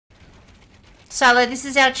Silo, this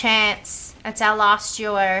is our chance. It's our last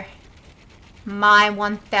duo. My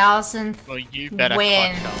 1000th Well, you better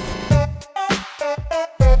win. clutch up.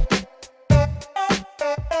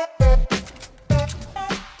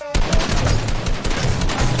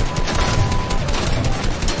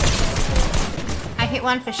 I hit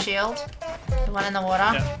one for shield. The one in the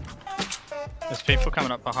water. Yeah. There's people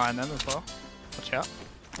coming up behind them as well. Watch out.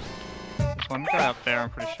 There's one guy up there, I'm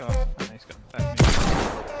pretty sure. And he's got back me.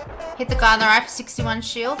 Hit the guy on the right for 61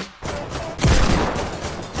 shield.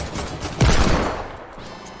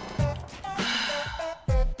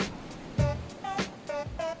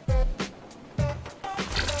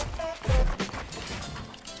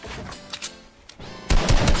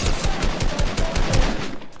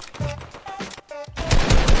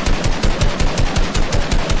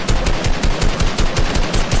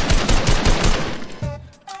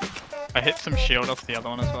 I hit some shield off the other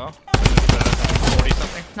one as well. There's 40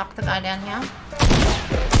 something. Knock the guy down here.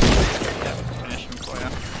 Yeah, finish him for you.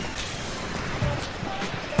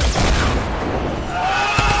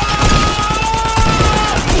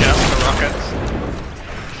 Yeah, the rockets.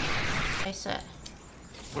 Face it.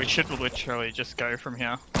 We should literally just go from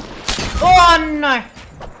here. Oh no!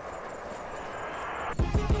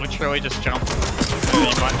 Literally just jump.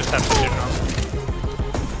 You might just have to shoot up.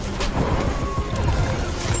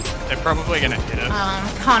 They're probably gonna hit us.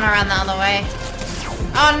 Gone around the other way.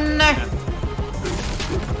 Oh no! Yeah.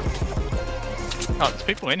 Oh, there's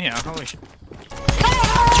people in here. Holy shit. Oh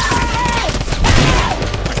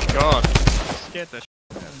my god. I scared the shit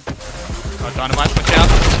out of me. Oh, dynamite, watch out.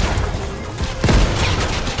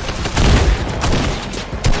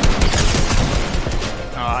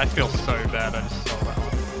 Oh, I feel so bad. I just saw that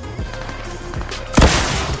one.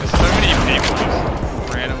 There's so many people just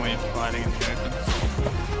randomly fighting in the open.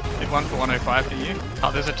 Did one for 105 for you.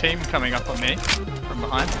 Oh, there's a team coming up on me from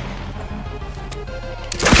behind.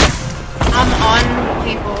 I'm on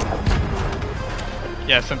people.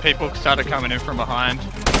 Yeah, some people started coming in from behind.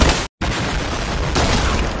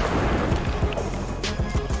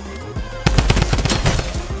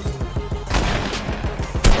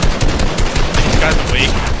 These guys are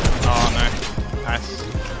weak. Oh no. Nice.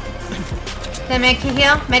 The medkit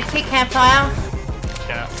here. Medkit campfire.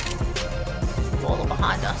 Yeah. All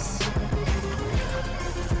behind us.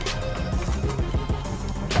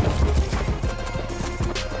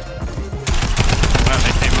 Well,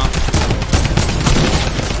 they came up.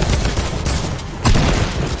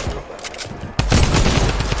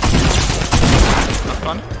 Not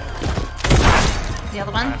fun. The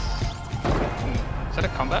other one? Nice. Is that a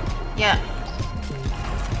combat? Yeah.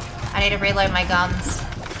 I need to reload my guns.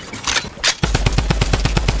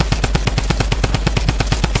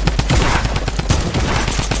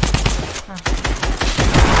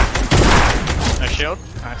 No shield?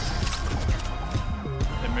 Nice.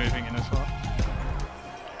 They're moving in as well.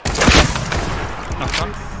 Not fun.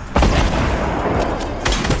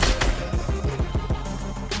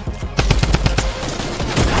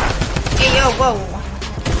 Hey yo, whoa!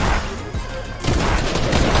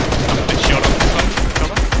 Big shield on this one.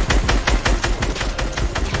 Cover.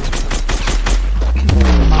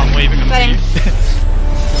 I'm leaving them Got to him. you.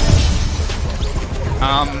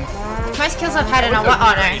 Most kills I've had in a while.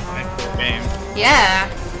 Oh no. Game. Yeah.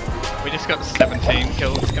 We just got 17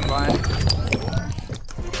 kills combined.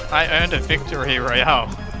 I earned a victory royale.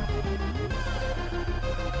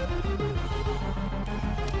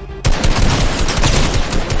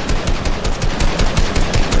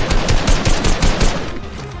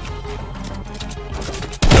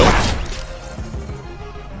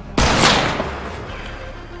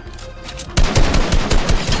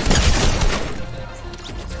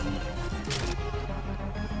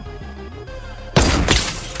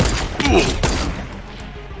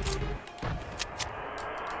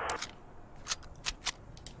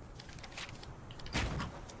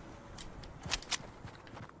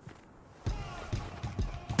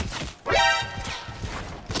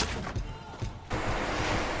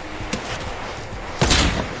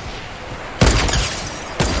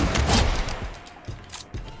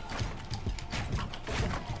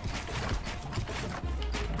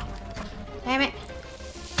 Damn it.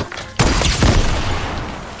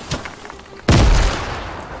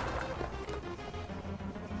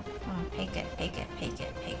 Oh, peek it, peek it, peek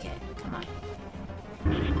it, peek it. Come on.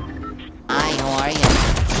 Hi, how are you?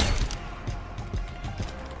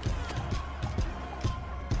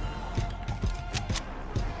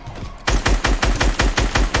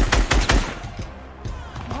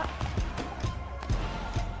 What?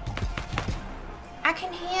 I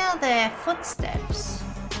can hear their footsteps.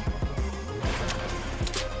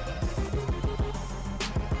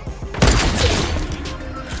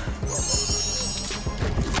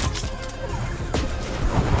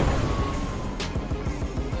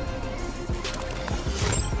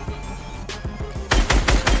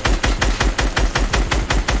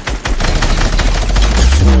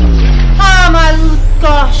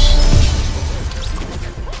 gosh.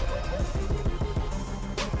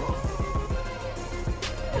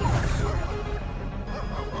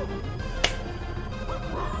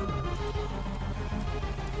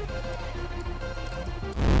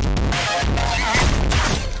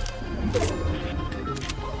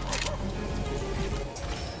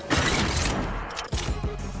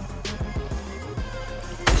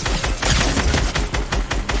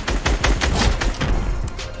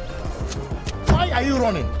 Why are you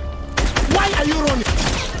running? Why are you running?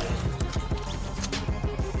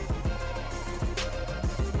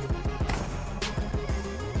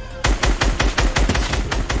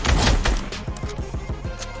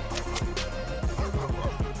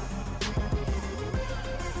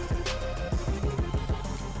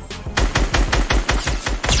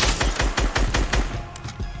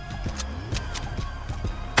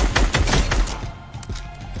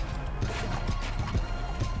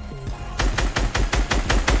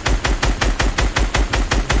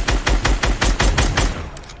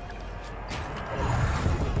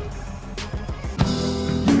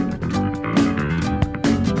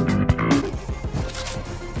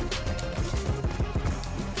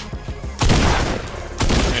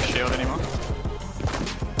 No shield anymore.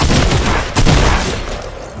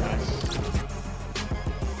 Nice.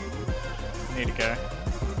 Need to go.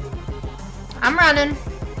 I'm running.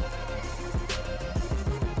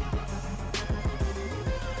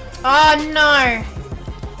 Oh no!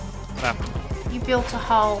 What happened? You built a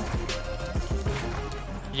hole.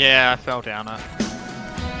 Yeah, I fell down it.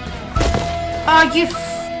 Oh, you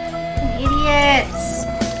idiots!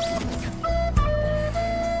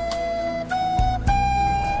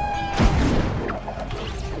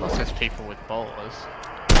 Plus there's people with bowlers.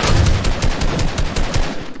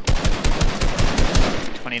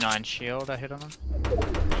 29 shield I hit on him.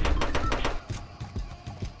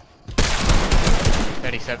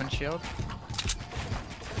 37 shield.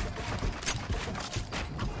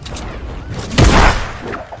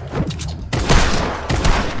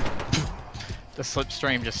 The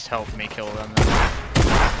slipstream just helped me kill them. Yeah,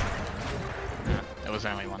 there was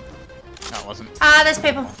only one. No, it wasn't. Ah, there's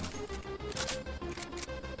people.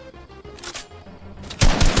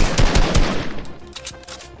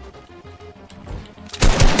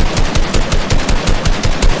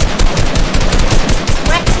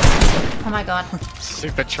 What? Oh my god.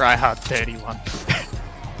 Super tryhard 31.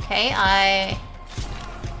 Okay, I'm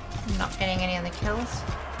not getting any of the kills.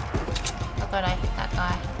 I thought I hit that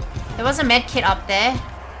guy. There was a med kit up there.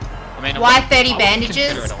 I mean, Why I 30 wouldn't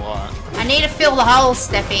bandages? consider it a lot. I need to fill the holes,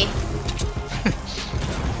 Steffi.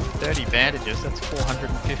 30 bandages, that's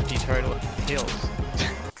 450 total heals.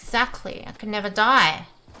 Exactly. I could never die.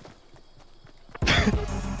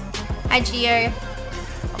 Hi, Geo.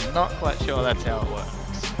 I'm not quite sure that's how it works.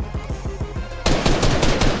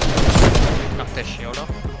 Knock their shield off.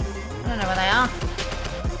 I don't know where they are.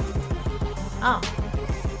 Oh.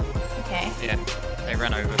 Okay. Yeah, they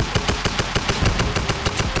ran over.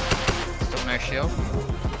 Still no shield.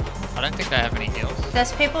 I don't think they have any heals.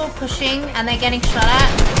 There's people pushing and they're getting shot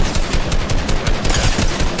at.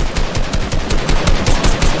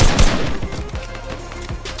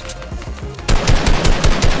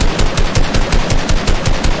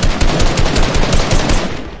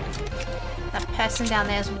 That person down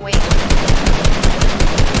there is weak.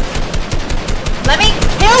 Let me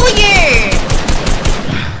kill you!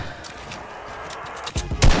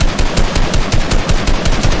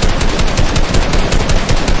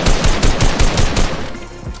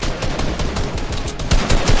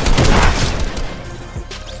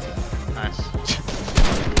 Nice.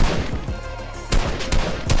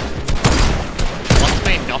 What's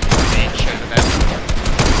been knocked on the intro to that?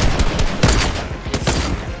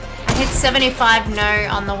 I hit 75 no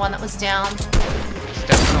on the one that was down. It's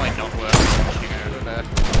definitely not worth pushing over there.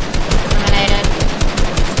 Eliminated.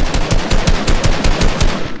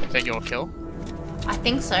 Is that your kill? I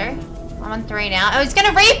think so. I'm on 3 now. Oh, it's gonna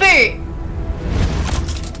reboot!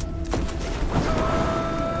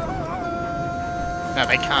 No,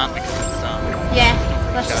 they can't because it's Yeah,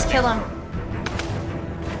 let's just kill him.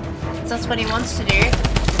 That's what he wants to do. He's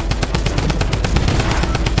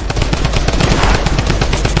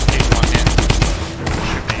one in.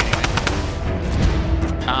 Should be anyway.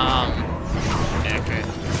 Yeah, good.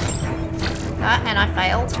 And I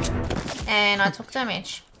failed. And I took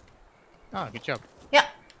damage. Oh, good job. Yep.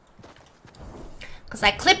 Because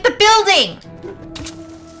I clipped the building!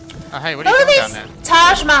 Oh, hey, what are Look you doing at down these there?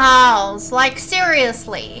 Taj Mahals! Like,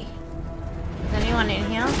 seriously. Is anyone in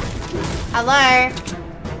here? Hello?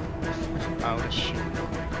 Oh, shit.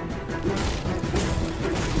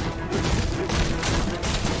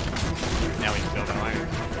 Now he's building away.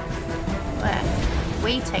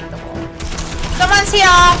 we take the wall. Someone's here!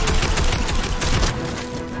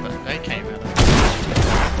 But they came out of it.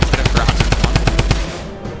 Get it for 101.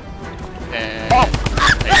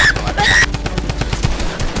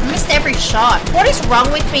 I missed every shot. What is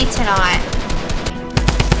wrong with me tonight?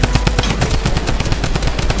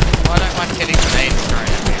 I don't like getting grenades thrown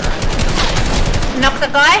at me, right? Knock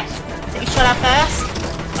the guy that you shot at first.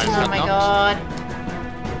 I just Oh got my knocked.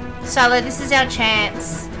 god. Solo, this is our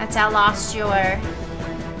chance. That's our last duo.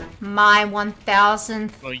 My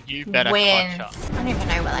 1000th Well, you better win. clutch up. I don't even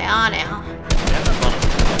know where they are now. Yeah, the bottom.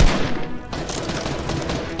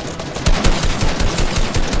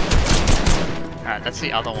 Alright, that's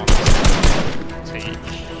the other one. So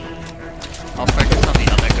I'll focus on the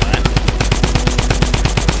other guy.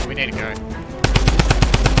 We need to go.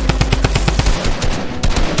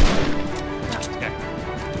 Let's go.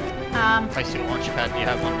 Place your launch pad. You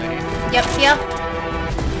have one, don't you? Yep, here.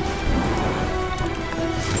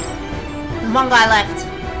 One guy left.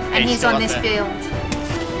 And He's he's still on up this there. build.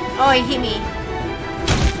 Oh, he hit me.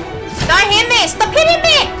 Don't hit me! Stop hitting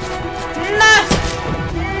me! No!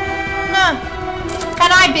 No!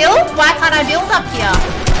 Can I build? Why can't I build up here?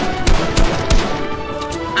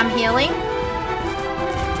 I'm healing.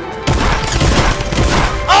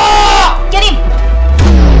 Oh! Get him!